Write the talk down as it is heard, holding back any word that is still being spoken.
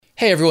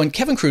Hey everyone,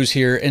 Kevin Cruz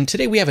here, and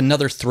today we have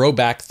another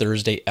Throwback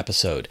Thursday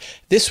episode.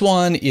 This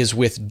one is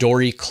with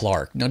Dorie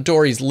Clark. Now,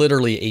 Dorie's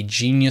literally a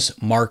genius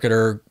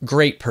marketer,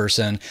 great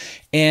person,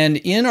 and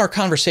in our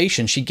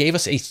conversation, she gave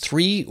us a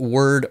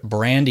 3-word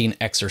branding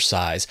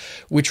exercise,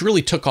 which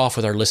really took off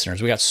with our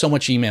listeners. We got so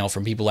much email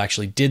from people who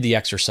actually did the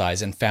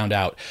exercise and found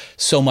out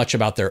so much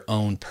about their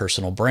own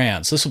personal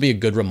brand. So this will be a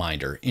good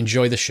reminder.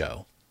 Enjoy the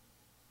show.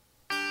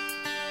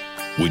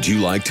 Would you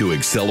like to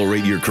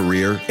accelerate your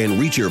career and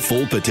reach your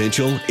full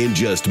potential in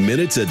just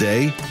minutes a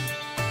day?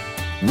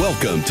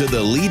 Welcome to the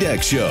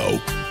LeadX Show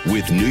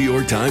with New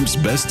York Times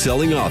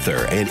best-selling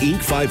author and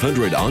Inc.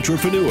 500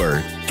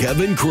 entrepreneur,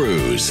 Kevin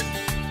Cruz.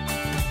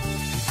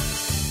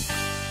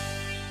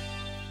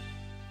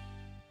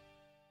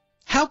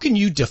 How can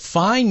you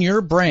define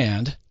your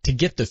brand to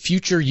get the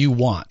future you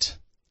want?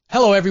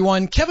 Hello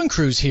everyone, Kevin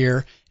Cruz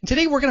here, and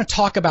today we're going to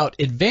talk about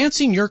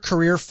advancing your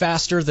career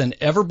faster than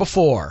ever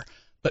before.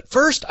 But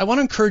first, I want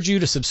to encourage you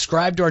to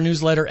subscribe to our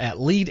newsletter at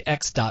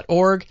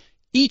leadx.org.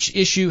 Each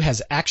issue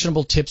has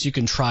actionable tips you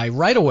can try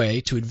right away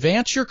to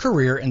advance your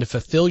career and to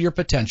fulfill your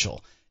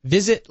potential.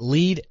 Visit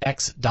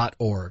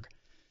leadx.org.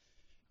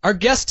 Our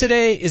guest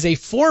today is a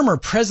former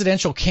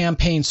presidential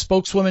campaign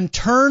spokeswoman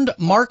turned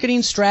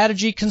marketing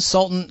strategy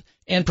consultant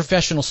and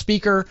professional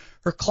speaker.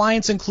 Her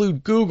clients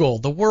include Google,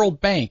 the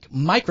World Bank,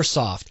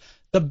 Microsoft,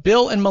 the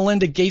Bill and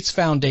Melinda Gates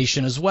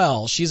Foundation as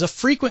well. She's a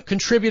frequent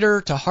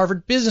contributor to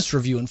Harvard Business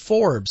Review and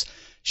Forbes.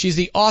 She's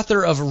the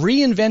author of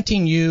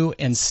Reinventing You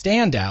and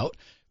Stand Out,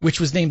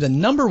 which was named the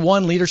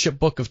 #1 leadership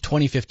book of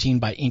 2015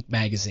 by Inc.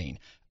 magazine.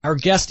 Our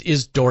guest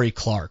is Dorie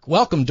Clark.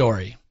 Welcome,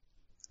 Dorie.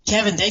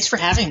 Kevin, thanks for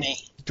having me.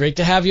 Great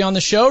to have you on the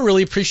show.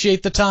 Really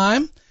appreciate the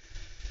time.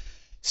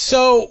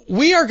 So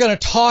we are going to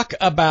talk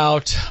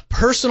about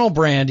personal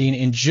branding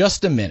in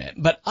just a minute,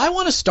 but I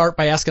want to start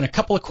by asking a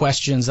couple of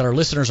questions that our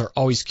listeners are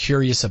always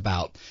curious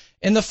about.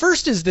 And the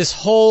first is this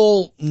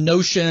whole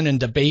notion and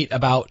debate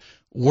about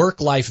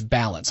work-life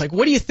balance. Like,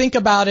 what do you think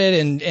about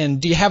it, and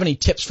do you have any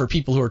tips for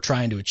people who are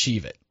trying to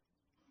achieve it?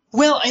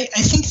 Well, I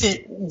think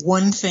that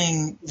one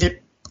thing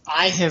that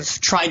I have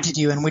tried to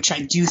do, and which I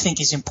do think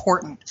is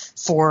important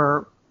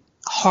for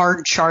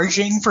hard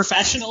charging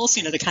professionals,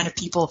 the kind of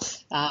people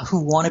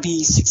who want to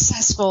be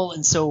successful,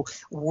 and so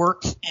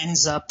work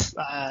ends up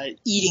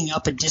eating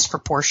up a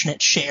disproportionate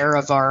share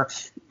of our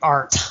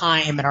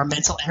time and our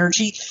mental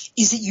energy,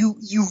 is that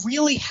you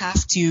really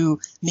have to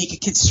make a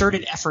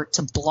concerted effort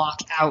to block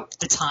out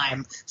the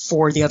time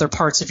for the other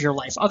parts of your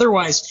life.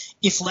 Otherwise,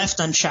 if left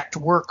unchecked,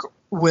 work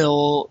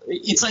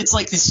it's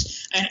like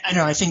this, I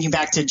know, I'm thinking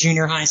back to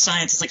junior high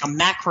science, it's like a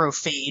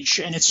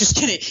macrophage, and it's just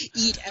going to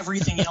eat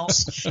everything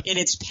else in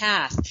its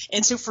path.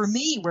 And so for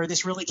me, where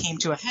this really came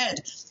to a head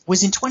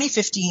was in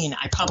 2015,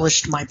 I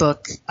published my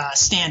book,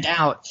 Stand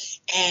Out,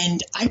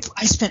 and I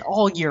spent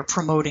all year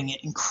promoting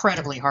it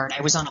incredibly hard.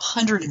 I was on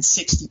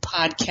 160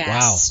 podcasts.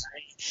 Wow.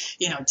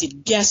 I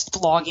did guest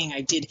blogging. I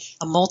did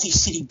a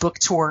multi-city book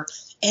tour.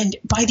 And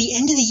by the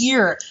end of the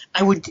year,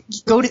 I would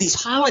go to these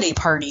holiday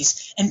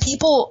parties, and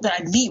people that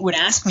I'd meet would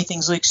ask me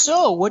things like,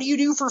 "So, what do you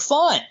do for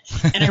fun?"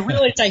 And I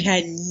realized I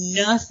had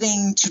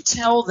nothing to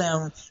tell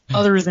them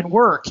other than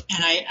work.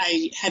 And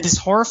I had this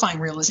horrifying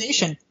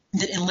realization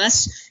that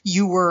unless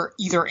you were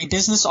either a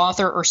business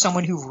author or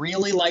someone who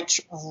really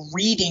liked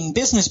reading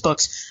business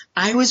books,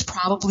 I was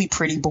probably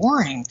pretty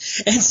boring.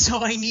 And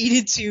so I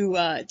needed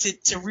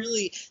to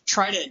really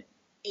try to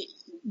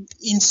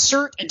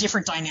insert a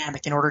different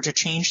dynamic in order to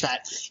change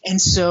that.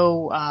 And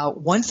so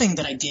one thing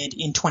that I did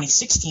in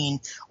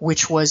 2016,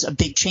 which was a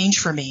big change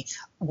for me,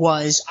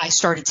 was I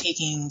started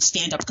taking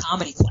stand-up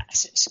comedy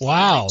classes.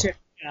 Wow.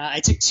 I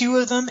took 2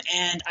 of them,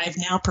 and I've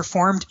now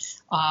performed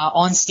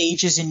on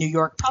stages in New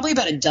York probably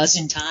about a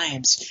dozen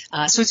times.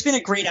 So it's been a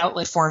great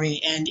outlet for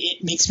me, and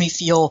it makes me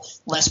feel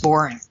less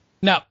boring.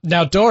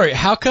 Now, Dorie,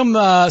 how come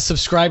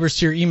subscribers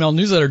to your email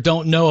newsletter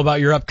don't know about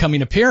your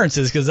upcoming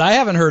appearances? Because I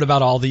haven't heard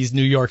about all these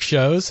New York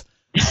shows.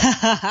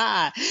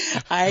 I'm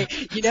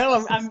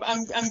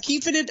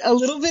keeping it a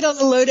little bit on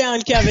the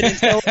lowdown, Kevin,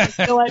 until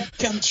I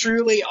become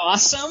truly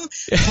awesome.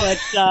 But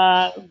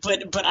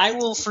I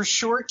will for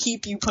sure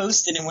keep you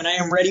posted. And when I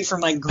am ready for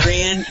my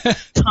grand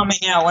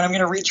coming out, when I'm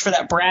going to reach for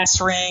that brass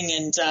ring,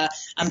 and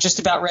I'm just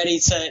about ready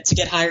to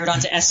get hired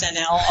onto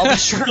SNL, I'll be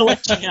sure to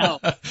let you know.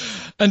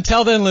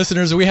 Until then,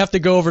 listeners, we have to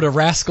go over to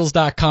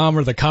rascals.com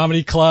or the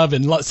Comedy Club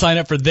and sign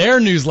up for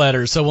their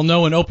newsletter so we'll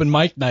know when open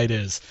mic night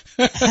is.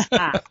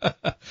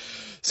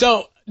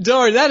 So,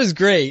 Dorie, that is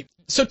great.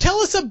 So tell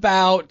us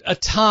about a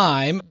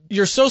time.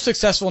 You're so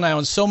successful now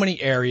in so many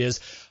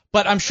areas,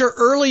 but I'm sure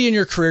early in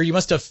your career you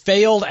must have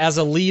failed as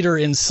a leader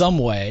in some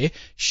way.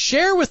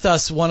 Share with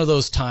us one of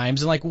those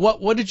times, and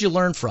what did you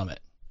learn from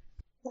it?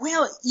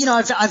 Well,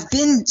 I've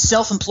been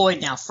self-employed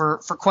now for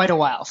quite a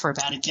while, for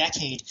about a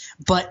decade.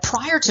 But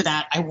prior to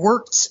that, I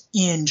worked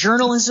in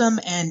journalism,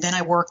 and then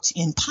I worked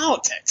in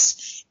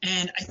politics.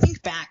 And I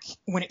think back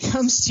when it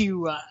comes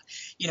to,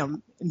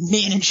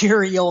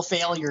 managerial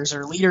failures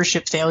or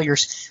leadership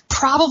failures,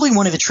 probably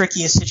one of the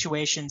trickiest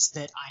situations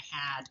that I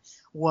had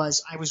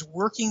was I was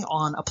working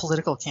on a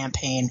political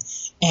campaign,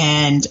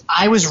 and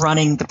I was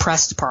running the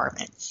press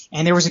department.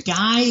 And there was a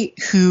guy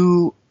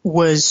who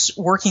was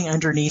working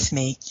underneath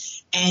me,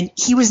 and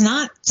he was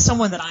not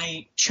someone that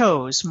I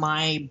chose.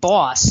 My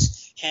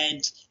boss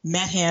had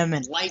met him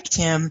and liked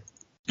him,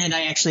 and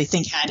I actually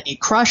think had a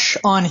crush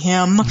on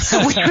him, which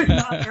was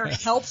not very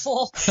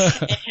helpful.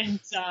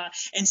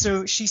 And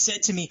so she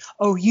said to me,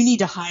 "Oh, you need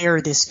to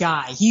hire this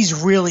guy. He's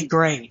really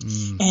great."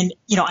 And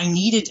I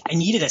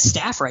needed a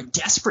staffer. I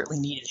desperately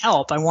needed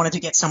help. I wanted to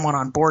get someone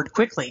on board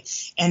quickly.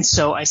 And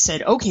so I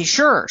said, "Okay,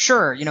 sure.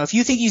 If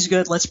you think he's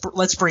good,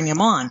 let's bring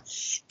him on."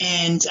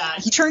 And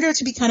he turned out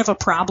to be kind of a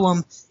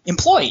problem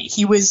employee.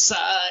 He was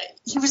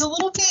a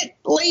little bit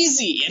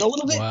lazy and a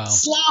little bit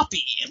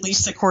sloppy, at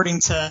least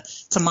according to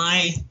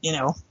my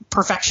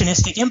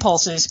perfectionistic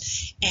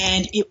impulses,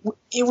 and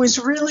it was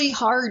really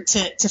hard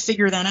to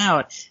figure that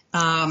out.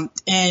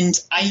 And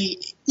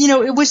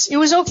it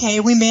was okay.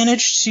 We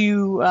managed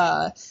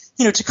to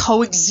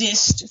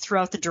coexist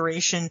throughout the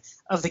duration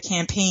of the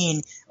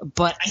campaign,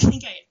 but I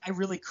think I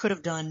really could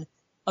have done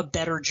a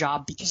better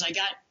job because I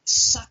got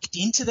sucked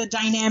into the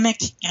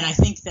dynamic, and I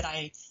think that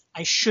I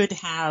should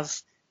have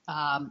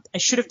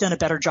done a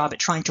better job at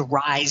trying to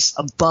rise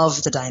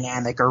above the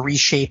dynamic or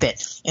reshape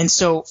it. And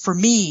so for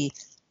me,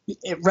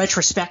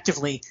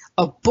 retrospectively,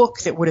 a book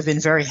that would have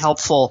been very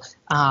helpful,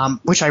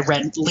 which I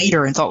read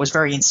later and thought was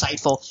very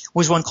insightful,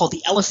 was one called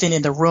The Elephant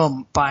in the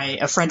Room by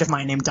a friend of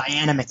mine named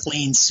Diana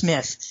McLean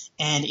Smith.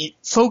 And it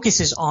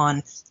focuses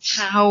on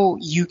how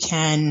you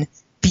can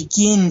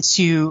begin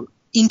to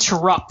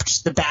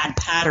interrupt the bad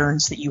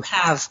patterns that you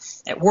have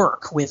at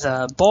work with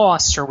a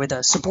boss or with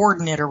a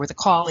subordinate or with a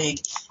colleague.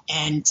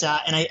 And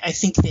I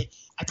think that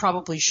I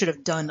probably should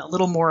have done a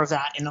little more of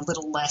that and a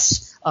little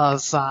less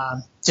of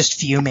just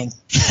fuming.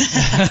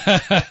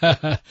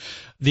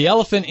 The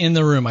elephant in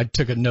the room. I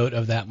took a note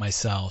of that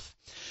myself.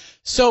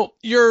 So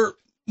your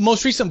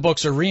most recent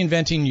books are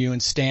Reinventing You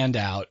and Stand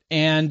Out.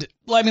 And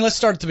let's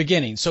start at the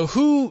beginning. So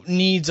who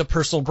needs a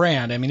personal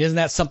brand? Isn't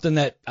that something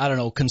that,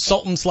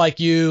 consultants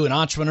like you and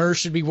entrepreneurs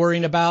should be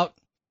worrying about?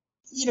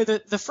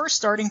 The first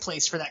starting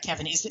place for that,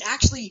 Kevin, is that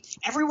actually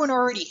everyone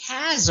already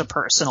has a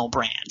personal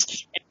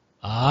brand.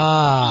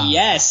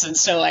 Yes, and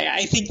so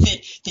I think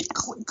that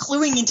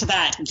cluing into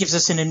that gives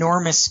us an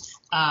enormous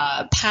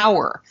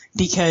power,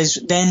 because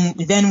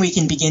then we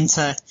can begin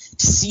to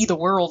see the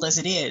world as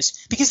it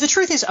is. Because the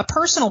truth is, a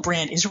personal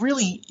brand is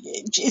really,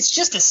 it's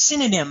just a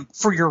synonym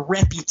for your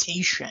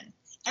reputation.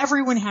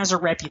 Everyone has a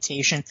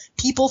reputation.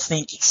 People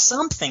think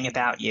something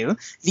about you.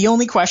 The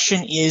only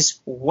question is,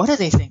 what do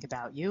they think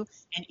about you?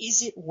 And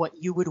is it what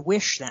you would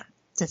wish them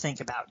to think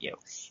about you?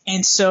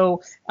 And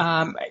so,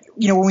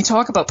 when we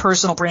talk about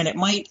personal brand, it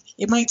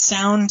might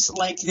sound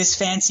like this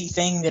fancy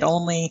thing that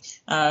only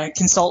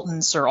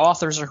consultants or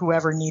authors or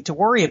whoever need to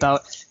worry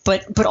about.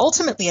 But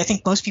ultimately, I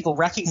think most people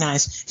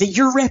recognize that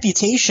your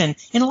reputation,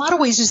 in a lot of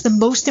ways, is the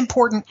most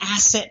important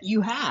asset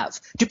you have.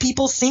 Do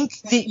people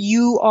think that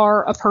you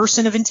are a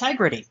person of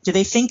integrity? Do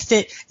they think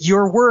that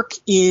your work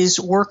is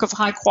work of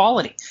high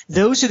quality?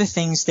 Those are the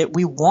things that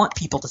we want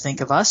people to think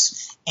of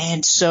us.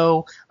 And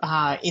so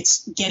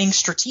it's getting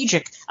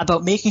strategic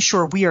about making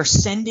sure we are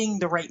sending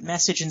the right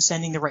message and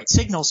sending the right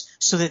signals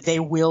so that they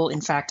will,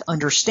 in fact,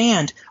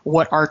 understand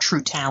what our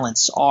true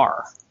talents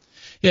are.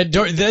 Yeah,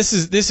 this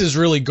is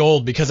really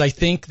gold, because I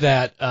think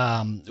that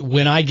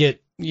when I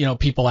get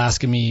people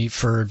asking me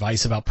for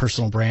advice about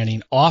personal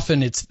branding,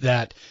 often it's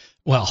that,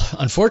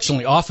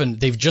 unfortunately, often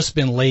they've just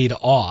been laid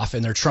off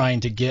and they're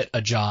trying to get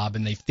a job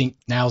and they think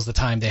now's the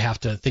time they have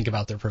to think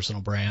about their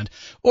personal brand,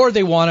 or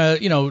they want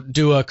to,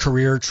 do a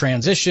career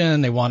transition.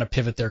 They want to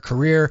pivot their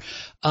career.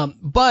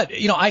 But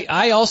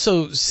I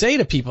also say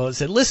to people, I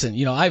said, listen,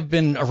 I've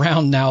been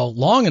around now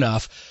long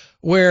enough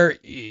where,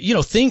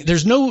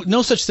 there's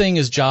no such thing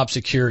as job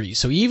security.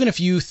 So even if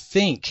you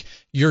think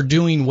you're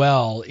doing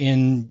well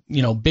in,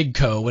 Big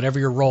Co, whatever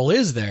your role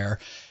is there,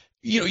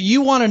 you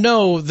want to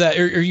know that,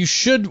 or you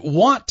should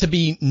want to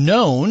be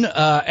known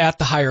at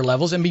the higher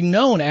levels and be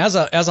known as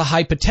a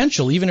high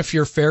potential, even if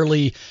you're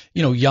fairly,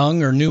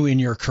 young or new in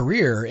your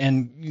career.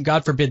 And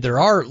God forbid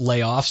there are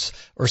layoffs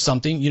or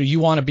something,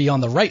 you want to be on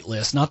the right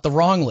list, not the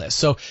wrong list.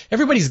 So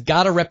everybody's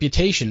got a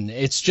reputation.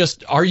 It's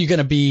just, are you going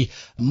to be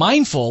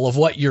mindful of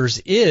what yours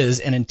is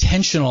and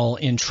intentional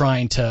in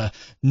trying to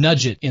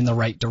nudge it in the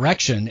right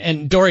direction?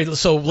 And Dorie,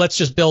 so let's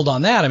just build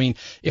on that.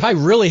 If I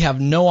really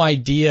have no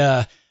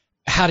idea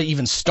how to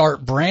even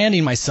start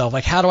branding myself,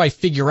 how do I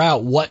figure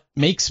out what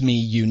makes me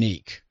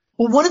unique?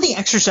 Well, one of the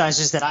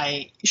exercises that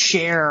I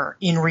share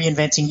in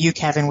Reinventing You,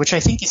 Kevin, which I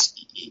think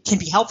can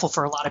be helpful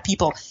for a lot of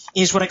people,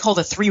 is what I call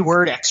the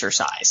 3-word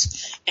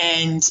exercise.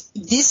 And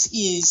this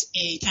is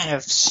a kind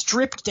of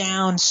stripped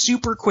down,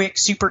 super quick,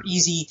 super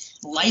easy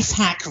life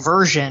hack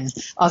version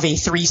of a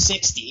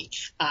 360.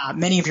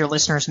 Many of your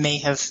listeners may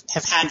have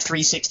had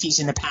 360s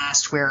in the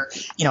past where,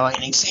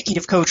 an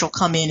executive coach will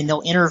come in and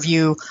they'll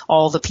interview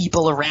all the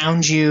people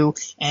around you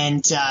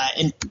and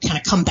kind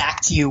of come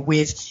back to you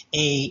with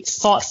a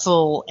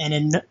thoughtful and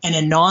an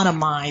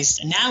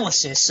anonymized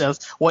analysis of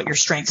what your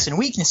strengths and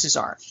weaknesses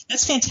are.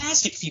 That's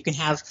fantastic if you can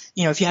have,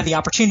 if you have the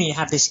opportunity to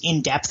have this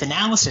in-depth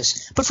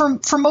analysis. But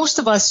for most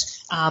of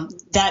us,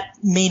 that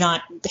may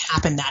not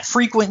happen that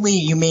frequently.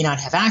 You may not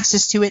have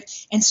access to it.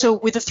 And so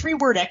with a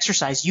 3-word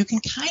exercise, you can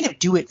kind of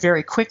do it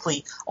very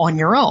quickly on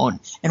your own.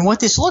 And what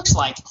this looks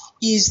like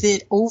is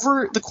that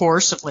over the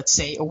course of, let's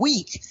say, a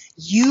week,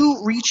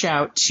 you reach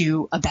out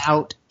to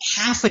about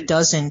half a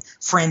dozen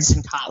friends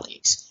and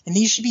colleagues. And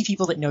these should be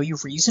people that know you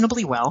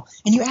reasonably well.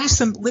 And you ask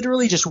them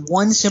literally just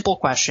one simple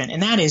question.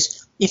 And that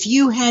is, if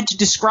you had to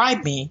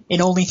describe me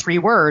in only 3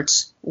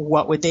 words,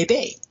 what would they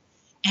be?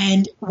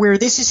 And where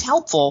this is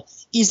helpful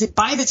is that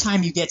by the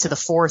time you get to the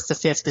 4th, the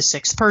 5th, the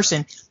 6th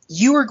person,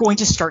 you are going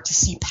to start to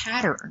see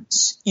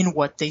patterns in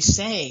what they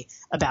say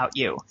about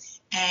you.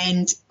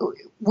 And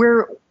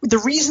where the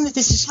reason that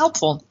this is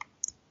helpful,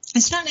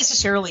 it's not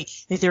necessarily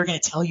that they're going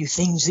to tell you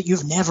things that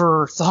you've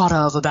never thought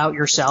of about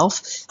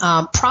yourself.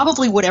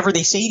 Probably whatever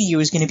they say to you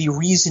is going to be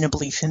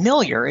reasonably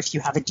familiar if you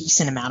have a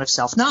decent amount of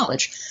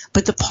self-knowledge.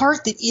 But the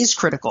part that is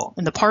critical,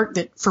 and the part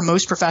that for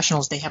most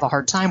professionals they have a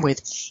hard time with,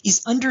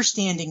 is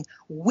understanding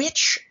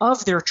which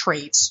of their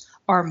traits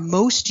are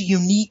most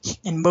unique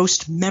and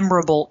most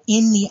memorable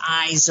in the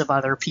eyes of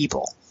other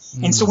people.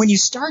 And so when you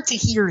start to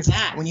hear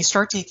that, when you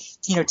start to,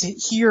 to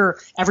hear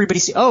everybody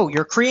say, oh,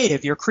 you're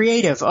creative.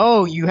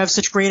 Oh, you have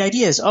such great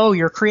ideas. Oh,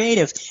 you're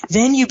creative.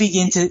 Then you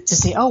begin to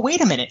say, oh, wait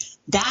a minute.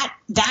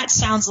 That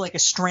sounds like a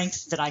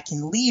strength that I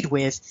can lead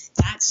with.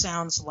 That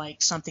sounds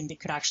like something that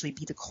could actually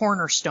be the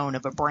cornerstone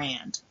of a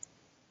brand.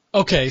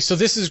 Okay, so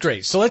this is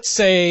great. So let's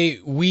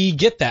say we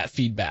get that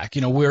feedback.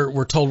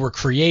 We're told we're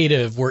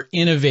creative, we're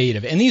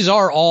innovative, and these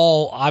are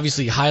all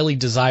obviously highly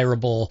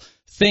desirable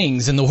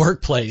things in the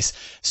workplace.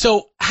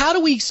 So how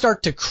do we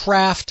start to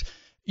craft,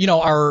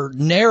 our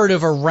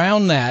narrative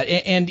around that?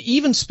 And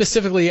even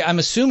specifically, I'm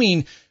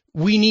assuming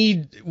we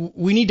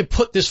need to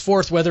put this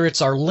forth, whether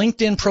it's our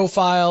LinkedIn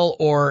profile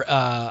or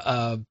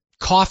a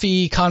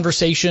coffee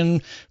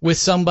conversation with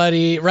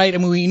somebody, right? I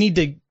mean, we need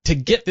to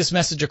get this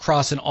message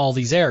across in all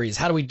these areas.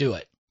 How do we do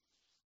it?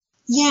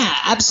 Yeah,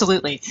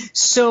 absolutely.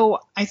 So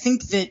I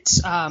think that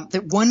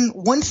that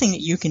one thing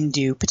that you can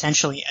do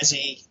potentially as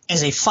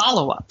a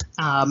follow-up,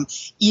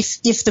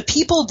 if the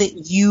people that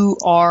you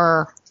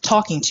are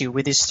talking to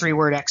with this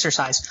 3-word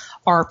exercise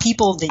are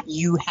people that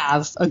you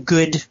have a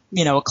good,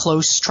 a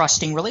close,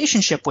 trusting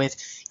relationship with,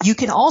 you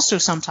can also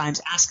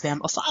sometimes ask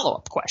them a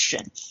follow-up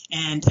question.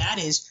 And that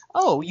is,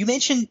 oh, you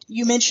mentioned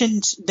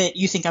that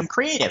you think I'm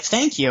creative.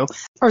 Thank you.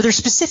 Are there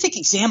specific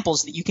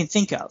examples that you can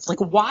think of? Like,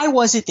 why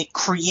was it that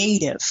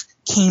creative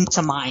came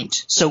to mind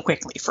so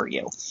quickly for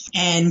you?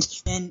 And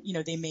then,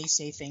 they may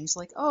say things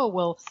like, oh,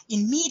 well,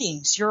 in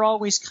meetings, you're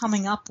always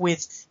coming up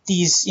with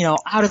these,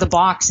 out of the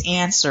box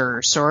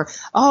answers, or,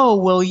 oh,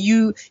 well,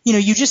 you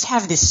just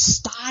have this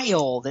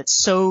style that's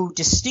so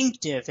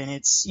distinctive and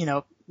it's,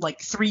 like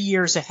 3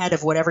 years ahead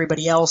of what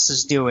everybody else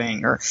is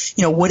doing, or,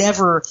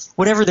 whatever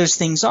those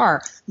things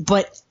are.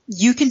 But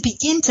you can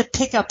begin to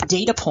pick up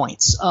data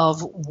points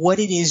of what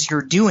it is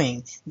you're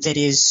doing that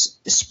is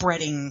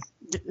spreading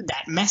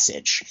that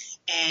message.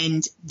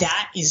 And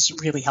that is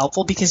really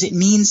helpful because it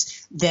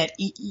means that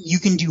you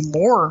can do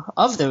more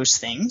of those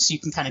things. You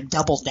can kind of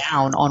double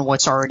down on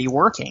what's already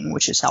working,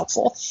 which is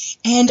helpful.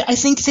 And I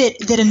think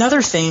that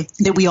another thing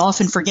that we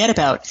often forget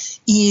about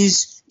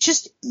is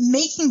just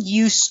making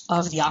use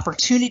of the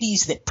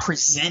opportunities that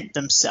present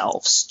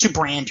themselves to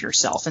brand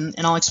yourself. And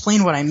I'll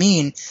explain what I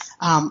mean.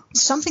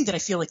 Something that I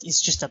feel like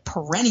is just a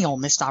perennial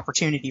missed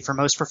opportunity for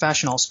most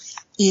professionals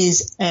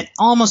is at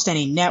almost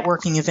any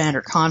networking event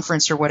or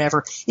conference or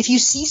whatever, if you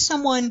see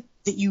someone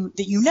that you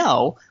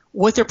know,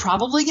 what they're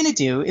probably going to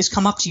do is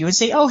come up to you and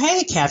say, oh,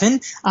 hey,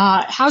 Kevin,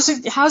 how's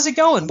it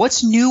going?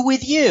 What's new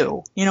with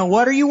you?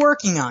 What are you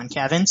working on,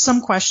 Kevin? Some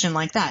question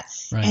like that.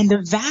 Right. And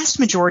the vast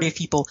majority of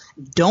people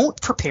don't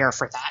prepare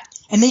for that.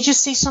 And they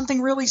just say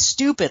something really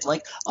stupid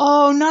like,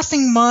 oh,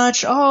 nothing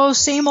much. Oh,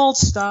 same old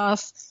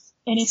stuff.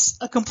 And it's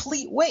a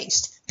complete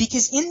waste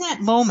because in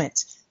that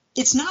moment,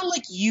 it's not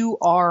like you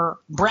are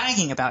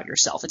bragging about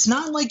yourself. It's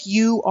not like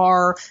you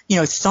are,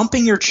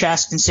 thumping your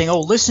chest and saying, oh,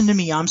 listen to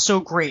me, I'm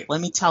so great.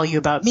 Let me tell you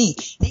about me.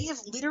 They have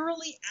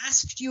literally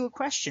asked you a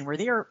question where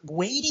they are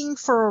waiting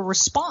for a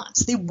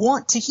response. They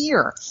want to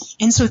hear.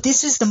 And so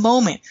this is the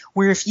moment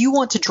where if you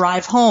want to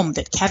drive home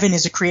that Kevin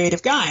is a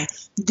creative guy,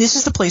 this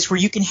is the place where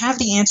you can have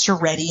the answer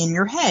ready in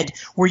your head,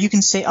 where you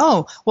can say,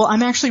 oh, well,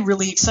 I'm actually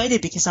really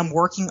excited because I'm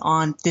working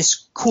on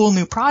this cool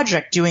new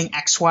project doing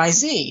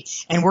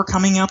XYZ. And we're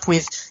coming up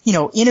with,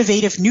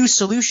 innovative new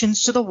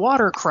solutions to the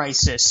water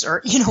crisis,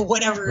 or,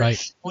 whatever,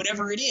 right.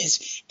 whatever it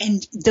is.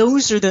 And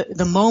those are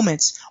the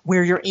moments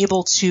where you're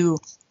able to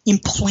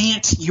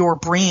implant your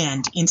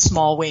brand in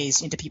small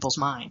ways into people's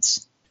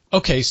minds.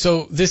 Okay,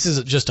 so this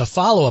is just a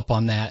follow-up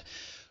on that.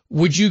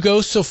 Would you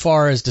go so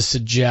far as to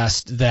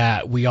suggest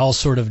that we all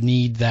sort of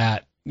need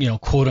that,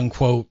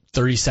 quote-unquote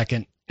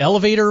 30-second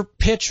elevator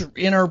pitch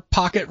in our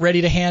pocket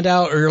ready to hand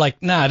out? Or you're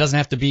like, nah, it doesn't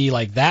have to be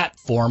like that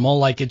formal.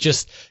 Like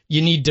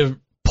you need to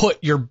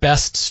put your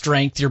best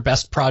strength, your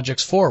best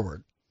projects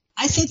forward.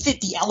 I think that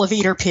the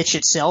elevator pitch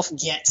itself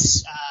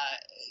gets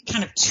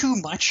kind of too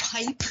much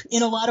hype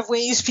in a lot of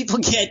ways. People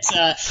get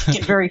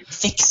very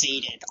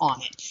fixated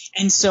on it.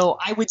 And so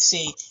I would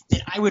say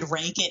that I would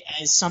rank it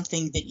as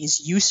something that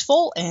is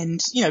useful and,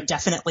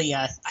 definitely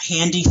a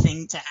handy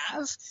thing to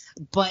have.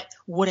 But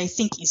what I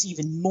think is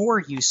even more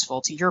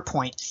useful, to your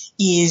point,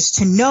 is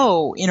to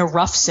know in a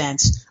rough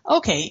sense,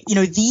 okay,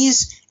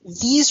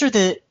 these are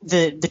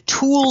the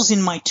tools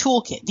in my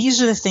toolkit.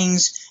 These are the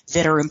things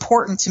that are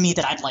important to me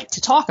that I'd like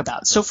to talk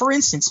about. So for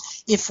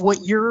instance, if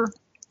what you're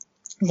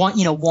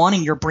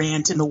wanting your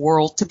brand in the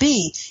world to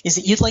be is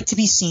that you'd like to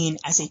be seen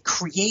as a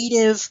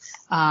creative,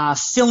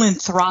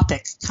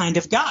 philanthropic kind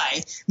of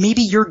guy,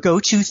 maybe your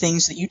go-to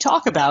things that you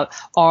talk about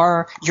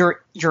are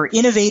your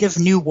innovative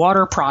new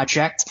water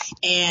project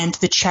and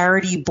the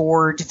charity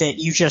board that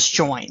you just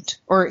joined,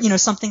 or,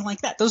 something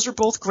like that. Those are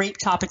both great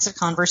topics of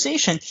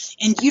conversation.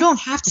 And you don't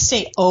have to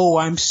say, oh,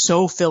 I'm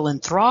so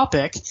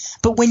philanthropic.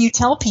 But when you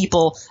tell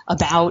people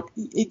about,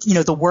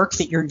 the work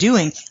that you're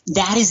doing,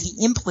 that is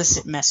the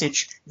implicit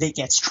message that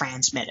gets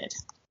transmitted.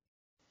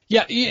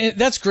 Yeah,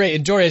 that's great.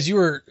 And Dorie, as you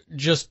were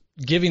just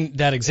giving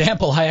that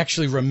example, I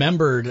actually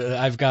remembered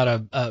I've got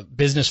a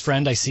business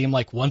friend. I see him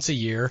like once a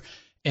year.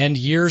 And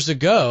years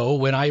ago,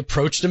 when I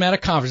approached him at a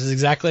conference,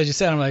 exactly as you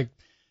said, I'm like,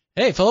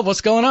 hey, Philip,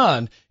 what's going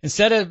on?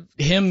 Instead of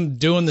him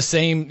doing the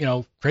same,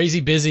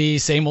 crazy busy,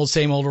 same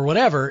old, or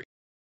whatever,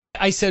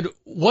 I said,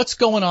 what's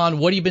going on?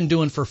 What have you been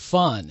doing for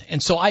fun?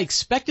 And so I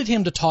expected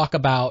him to talk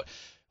about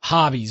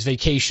hobbies,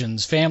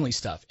 vacations, family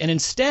stuff. And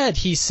instead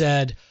he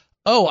said,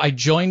 oh, I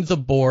joined the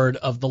board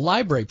of the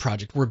library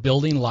project. We're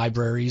building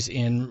libraries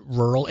in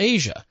rural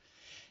Asia.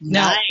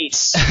 Now,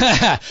 nice.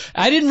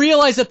 I didn't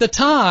realize at the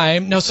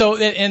time. No, so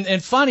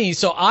and funny.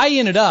 So I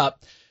ended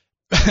up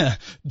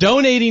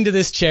donating to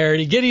this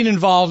charity, getting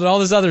involved in all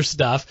this other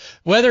stuff.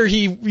 Whether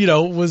he,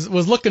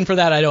 was looking for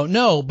that, I don't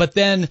know. But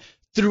then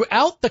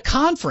throughout the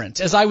conference,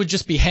 as I would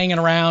just be hanging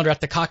around or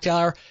at the cocktail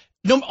hour,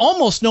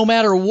 almost no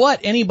matter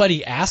what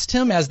anybody asked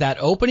him as that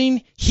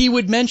opening, he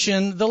would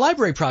mention the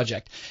library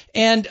project.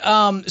 And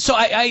so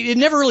it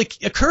never really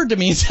occurred to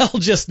me until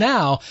just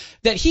now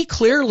that he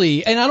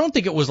clearly, and I don't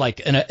think it was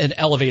like an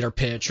elevator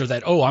pitch or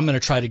that, oh, I'm going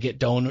to try to get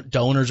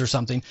donors or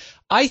something.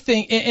 I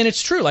think, and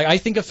it's true, like I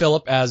think of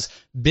Philip as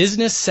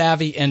business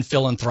savvy and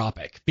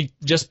philanthropic,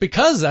 just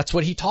because that's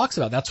what he talks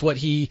about. That's what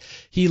he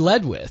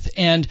led with.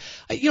 And,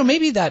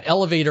 maybe that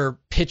elevator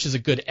pitch is a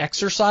good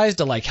exercise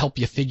to like help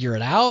you figure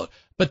it out.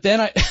 But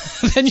then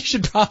then you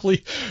should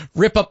probably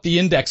rip up the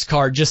index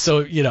card just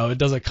so, it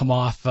doesn't come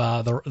off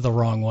the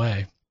wrong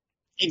way.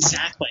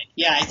 Exactly.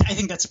 Yeah, I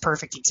think that's a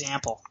perfect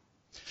example.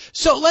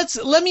 So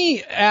let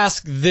me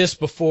ask this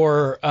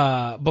before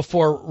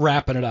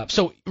wrapping it up.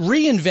 So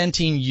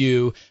reinventing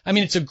you, I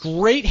mean, it's a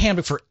great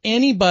handbook for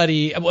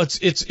anybody. Well,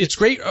 it's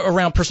great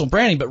around personal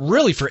branding, but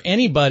really for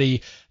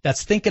anybody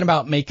that's thinking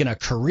about making a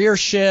career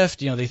shift.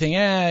 They think,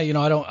 I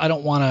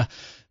don't want to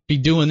be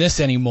doing this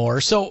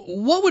anymore. So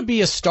what would be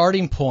a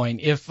starting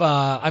point if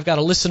I've got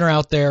a listener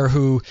out there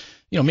who,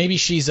 maybe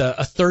she's a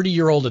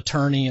 30-year-old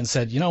attorney and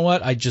said, you know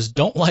what, I just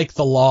don't like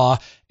the law,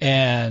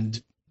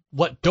 and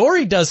what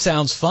Dorie does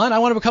sounds fun. I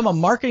want to become a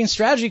marketing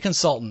strategy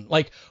consultant.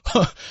 Like,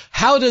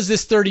 how does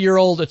this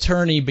 30-year-old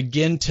attorney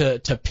begin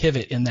to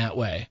pivot in that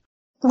way?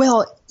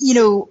 Well,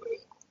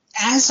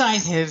 as I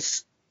have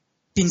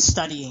been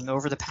studying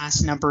over the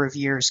past number of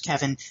years,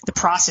 Kevin, the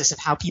process of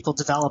how people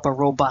develop a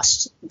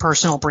robust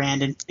personal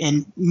brand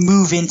and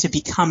move into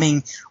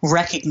becoming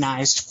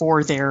recognized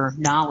for their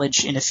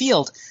knowledge in a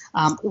field.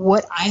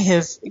 What I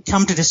have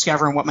come to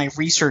discover and what my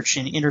research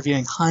in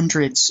interviewing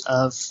hundreds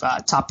of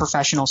top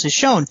professionals has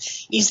shown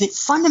is that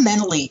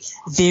fundamentally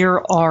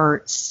there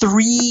are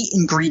three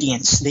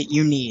ingredients that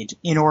you need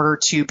in order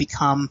to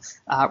become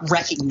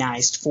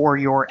recognized for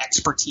your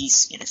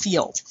expertise in a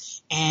field.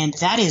 And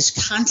that is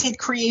content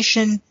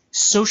creation,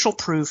 social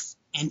proof,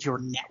 and your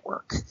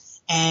network.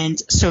 And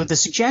so the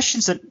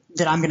suggestions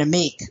that I'm going to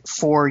make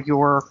for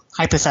your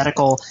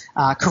hypothetical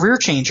career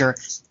changer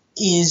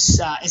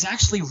is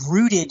actually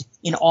rooted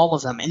in all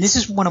of them. And this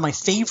is one of my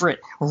favorite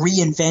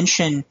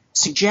reinvention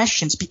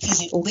suggestions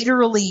because it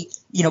literally,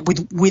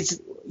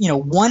 with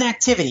one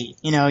activity,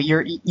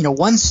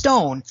 one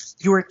stone,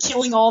 you are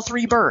killing all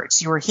three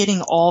birds. You are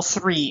hitting all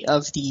three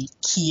of the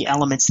key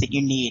elements that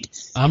you need.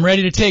 I'm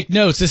ready to take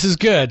notes. This is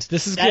good.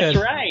 That's good.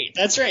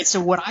 That's right. So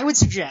what I would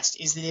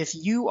suggest is that if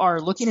you are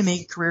looking to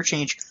make a career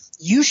change,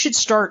 you should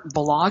start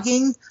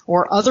blogging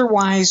or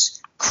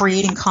otherwise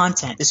creating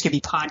content. This could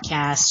be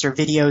podcasts or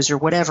videos or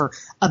whatever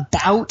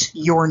about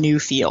your new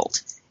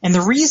field. And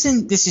the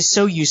reason this is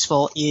so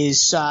useful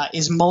is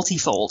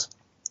multifold.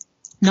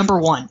 Number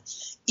one,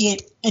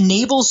 it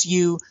enables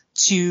you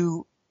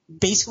to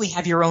basically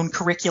have your own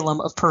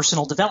curriculum of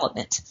personal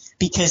development,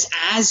 because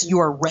as you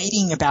are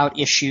writing about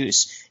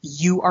issues,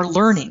 you are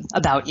learning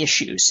about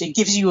issues. It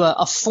gives you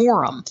a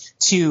forum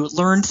to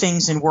learn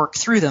things and work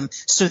through them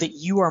so that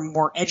you are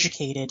more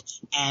educated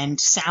and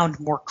sound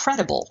more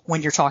credible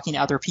when you're talking to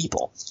other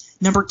people.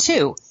 Number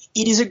two,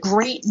 it is a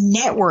great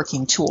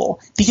networking tool,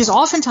 because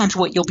oftentimes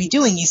what you'll be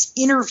doing is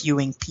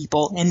interviewing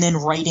people and then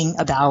writing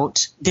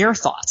about their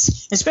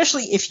thoughts,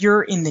 especially if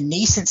you're in the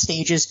nascent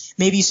stages.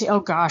 Maybe you say, oh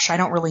gosh, I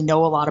don't really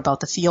know a lot about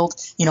the field.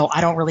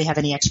 I don't really have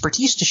any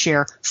expertise to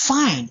share.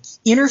 Fine.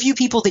 Interview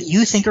people that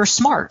you think are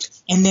smart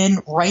and then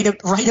write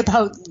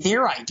about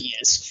their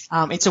ideas.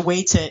 It's a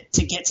way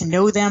to get to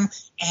know them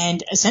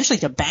and essentially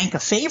to bank a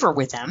favor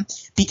with them,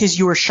 because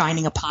you are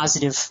shining a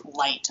positive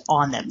light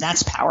on them.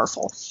 That's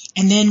powerful.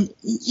 And then,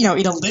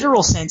 in a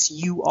literal sense,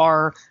 you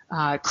are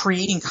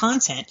creating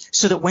content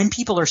so that when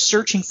people are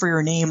searching for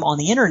your name on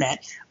the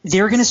internet,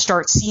 they're going to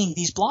start seeing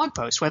these blog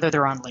posts, whether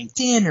they're on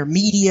LinkedIn or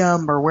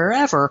Medium or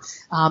wherever.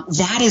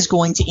 That is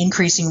going to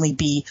increasingly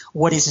be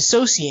what is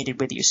associated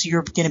with you. So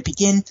you're going to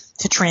begin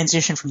to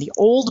transition from the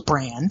old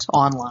brand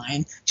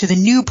online to the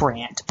new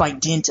brand by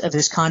dint of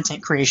this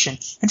content creation.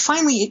 And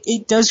finally,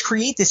 it does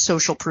create this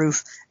social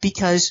proof,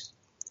 because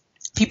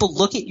people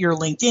look at your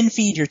LinkedIn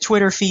feed, your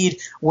Twitter feed,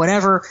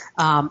 whatever.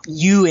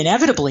 You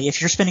inevitably,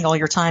 if you're spending all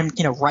your time,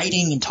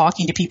 writing and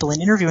talking to people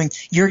and interviewing,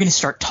 you're going to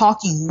start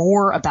talking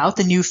more about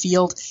the new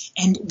field,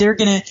 and they're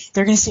going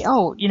to say,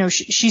 oh,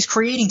 she's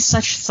creating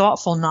such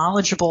thoughtful,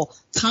 knowledgeable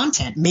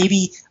content.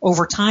 Maybe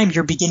over time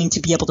you're beginning to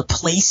be able to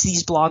place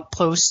these blog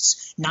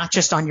posts not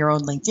just on your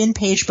own LinkedIn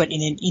page, but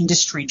in an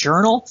industry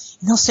journal.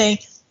 And they'll say,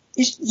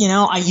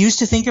 I used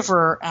to think of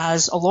her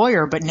as a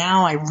lawyer, but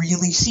now I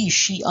really see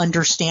she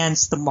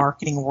understands the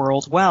marketing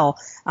world well.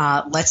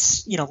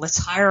 Let's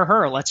hire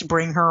her. Let's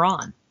bring her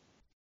on.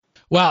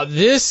 Wow,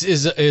 this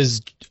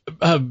is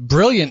a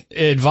brilliant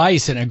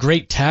advice and a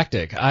great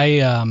tactic.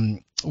 I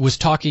was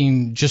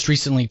talking just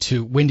recently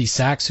to Wendy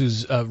Sachs,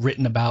 who's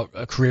written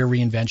about career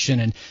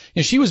reinvention,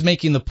 and she was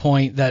making the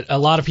point that a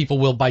lot of people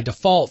will by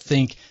default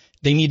think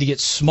they need to get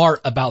smart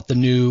about the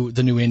new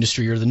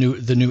industry or the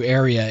new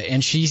area.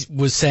 And she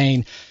was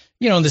saying,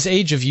 in this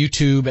age of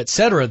YouTube, et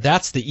cetera,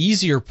 that's the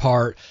easier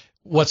part.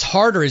 What's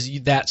harder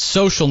is that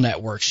social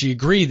network. She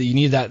agreed that you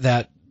need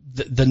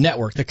the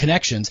network, the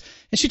connections.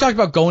 And she talked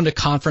about going to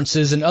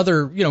conferences and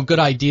other, good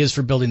ideas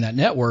for building that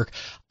network.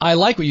 I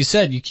like what you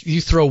said.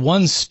 You throw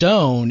one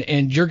stone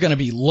and you're going to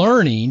be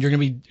learning. You're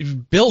going to be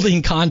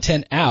building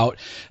content out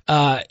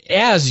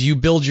as you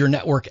build your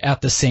network at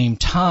the same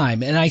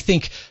time. And I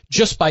think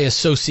just by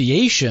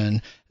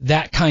association,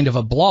 that kind of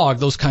a blog,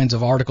 those kinds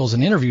of articles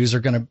and interviews are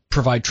going to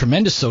provide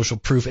tremendous social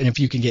proof. And if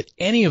you can get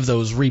any of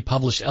those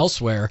republished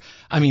elsewhere,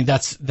 I mean,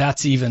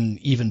 that's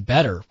even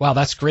better. Wow,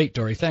 that's great,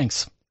 Dorie.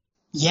 Thanks.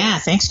 Yeah,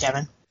 thanks,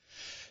 Kevin.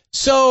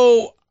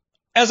 So,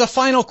 as a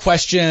final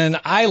question,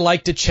 I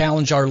like to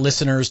challenge our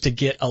listeners to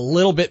get a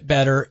little bit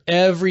better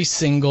every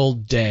single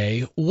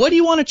day. What do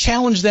you want to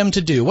challenge them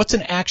to do? What's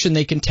an action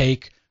they can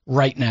take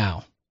right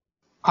now?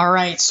 All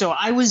right. So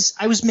I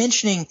was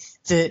mentioning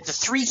the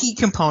three key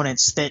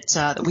components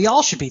that we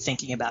all should be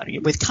thinking about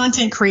with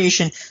content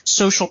creation,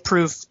 social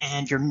proof,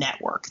 and your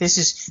network. This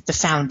is the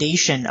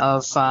foundation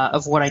of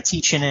what I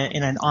teach in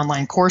an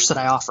online course that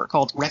I offer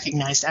called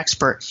Recognized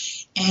Expert.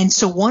 And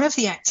so one of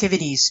the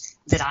activities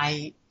that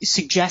I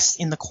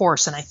suggest in the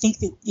course, and I think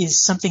that is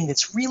something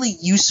that's really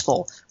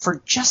useful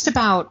for just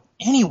about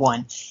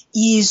anyone,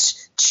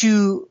 is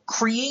to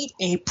create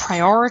a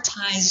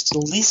prioritized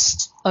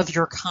list of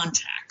your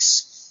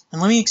contacts.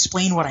 And let me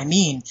explain what I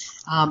mean.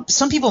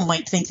 Some people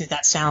might think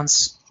that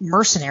sounds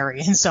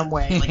mercenary in some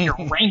way, like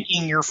you're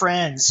ranking your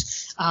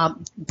friends.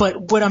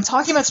 But what I'm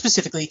talking about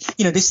specifically,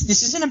 this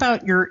isn't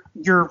about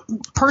your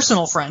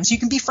personal friends. You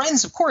can be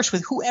friends, of course,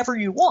 with whoever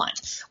you want.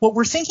 What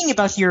we're thinking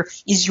about here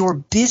is your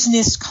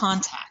business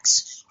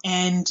contacts.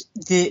 And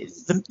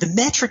the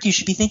metric you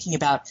should be thinking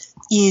about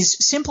is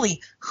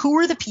simply, who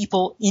are the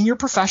people in your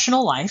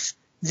professional life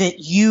that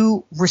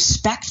you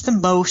respect the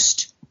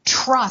most,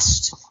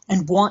 trust,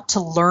 and want to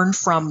learn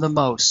from the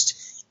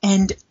most.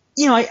 And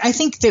I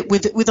think that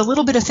with a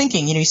little bit of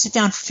thinking, you sit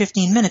down for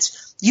 15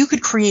 minutes, you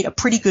could create a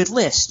pretty good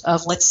list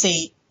of, let's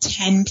say,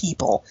 10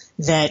 people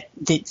that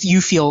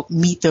you feel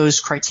meet those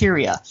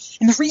criteria.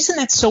 And the reason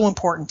that's so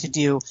important to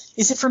do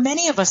is that for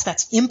many of us,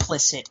 that's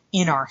implicit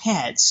in our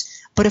heads.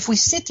 But if we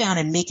sit down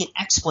and make it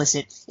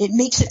explicit, it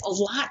makes it a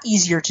lot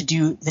easier to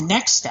do the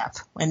next step.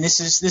 And this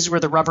is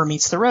where the rubber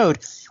meets the road,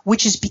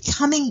 which is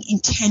becoming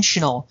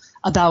intentional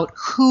about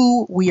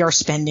who we are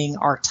spending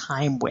our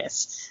time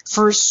with.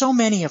 For so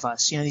many of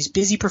us, these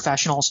busy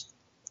professionals,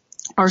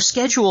 our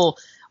schedule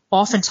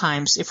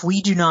oftentimes, if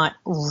we do not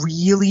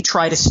really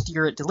try to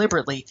steer it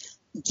deliberately,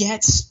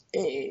 gets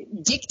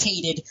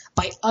dictated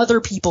by other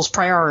people's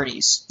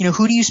priorities.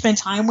 Who do you spend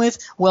time with?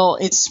 Well,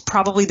 it's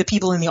probably the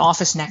people in the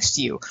office next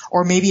to you,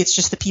 or maybe it's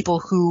just the people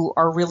who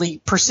are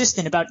really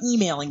persistent about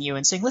emailing you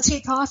and saying, let's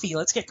get coffee.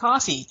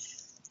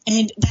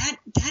 And that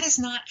is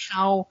not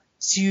how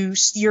to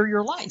steer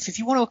your life. If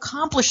you want to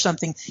accomplish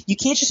something, you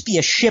can't just be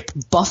a ship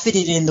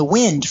buffeted in the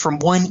wind from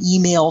one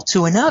email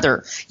to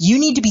another. You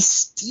need to be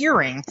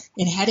steering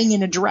and heading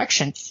in a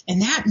direction.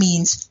 And that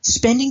means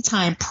spending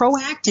time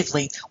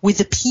proactively with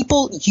the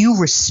people you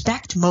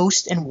respect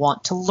most and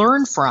want to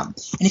learn from.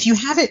 And if you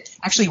have it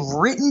actually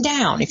written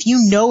down, if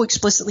you know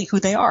explicitly who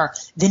they are,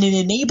 then it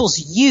enables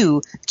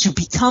you to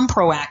become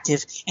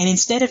proactive. And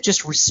instead of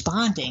just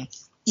responding,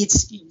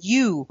 it's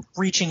you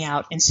reaching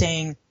out and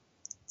saying,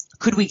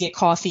 could we get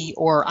coffee?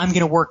 Or I'm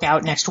going to work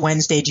out next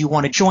Wednesday. Do you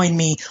want to join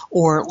me?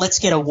 Or let's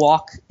get a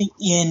walk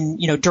in,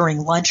 during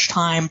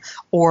lunchtime,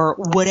 or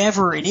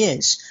whatever it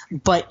is.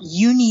 But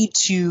you need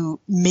to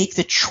make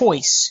the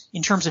choice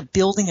in terms of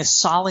building a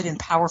solid and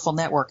powerful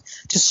network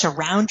to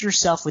surround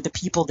yourself with the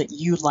people that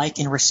you like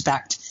and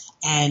respect.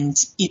 And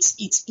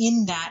it's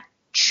in that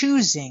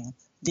choosing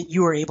that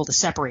you are able to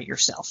separate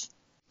yourself.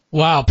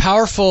 Wow,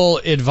 powerful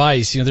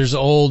advice. There's an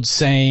old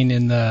saying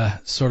in the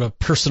sort of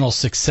personal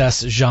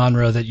success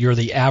genre that you're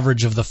the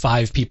average of the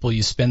 5 people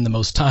you spend the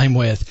most time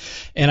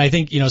with. And I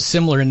think,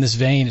 similar in this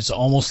vein, it's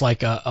almost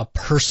like a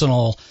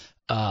personal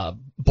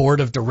board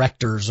of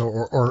directors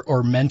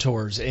or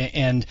mentors.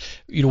 And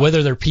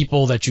whether they're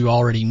people that you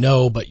already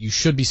know, but you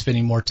should be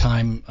spending more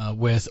time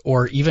with,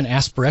 or even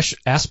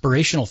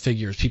aspirational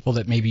figures, people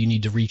that maybe you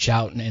need to reach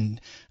out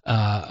and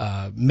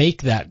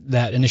make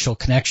that initial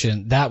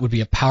connection. That would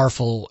be a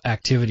powerful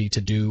activity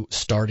to do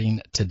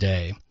starting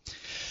today.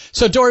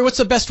 So, Dorie, what's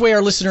the best way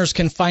our listeners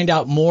can find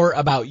out more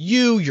about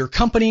you, your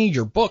company,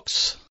 your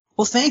books?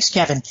 Well, thanks,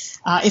 Kevin.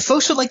 If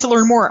folks would like to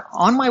learn more,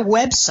 on my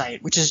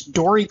website, which is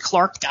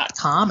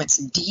DorieClark.com, it's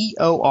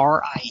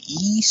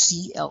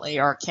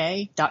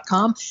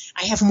DorieClark.com,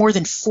 I have more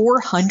than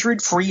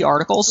 400 free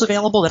articles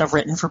available that I've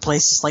written for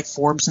places like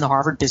Forbes and the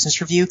Harvard Business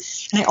Review.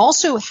 And I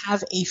also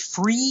have a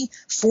free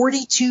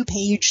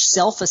 42-page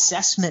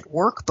self-assessment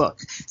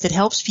workbook that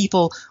helps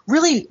people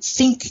really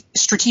think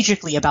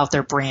strategically about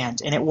their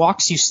brand. And it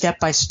walks you step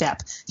by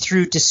step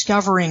through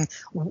discovering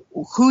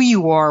who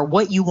you are,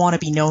 what you want to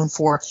be known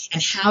for,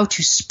 and how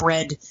to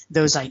spread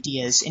those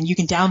ideas. And you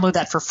can download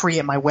that for free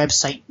at my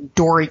website,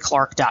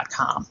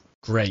 DorieClark.com.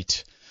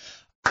 Great.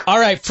 All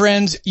right,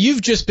 friends,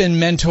 you've just been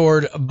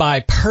mentored by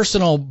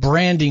personal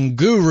branding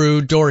guru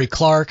Dorie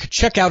Clark.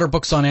 Check out her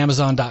books on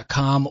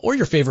Amazon.com or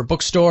your favorite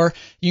bookstore.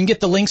 You can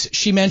get the links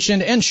she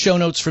mentioned and show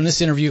notes from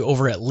this interview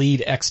over at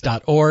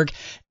leadx.org.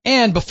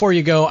 And before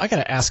you go, I got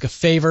to ask a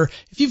favor.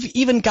 If you've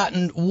even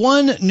gotten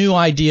one new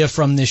idea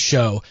from this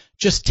show,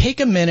 just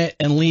take a minute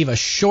and leave a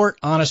short,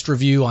 honest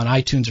review on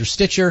iTunes or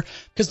Stitcher,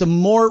 because the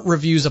more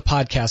reviews a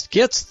podcast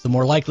gets, the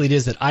more likely it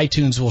is that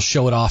iTunes will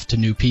show it off to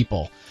new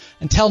people.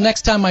 Until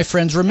next time, my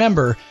friends,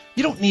 remember,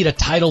 you don't need a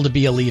title to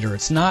be a leader.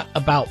 It's not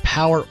about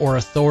power or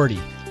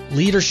authority.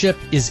 Leadership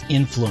is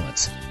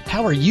influence.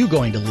 How are you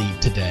going to lead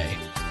today?